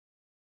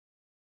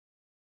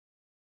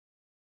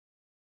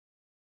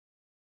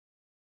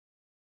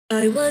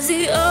I was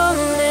the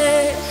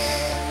only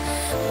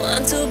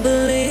one to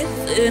believe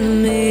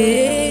in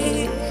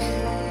me.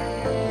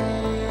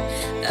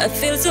 I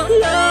feel so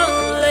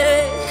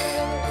lonely,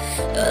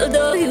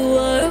 although you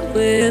were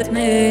with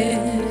me.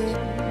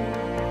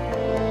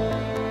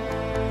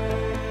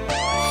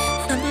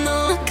 I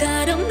know I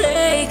gotta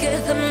make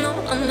it, I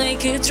know I'll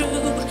make it through,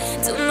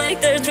 to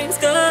make their dreams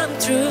come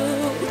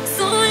true.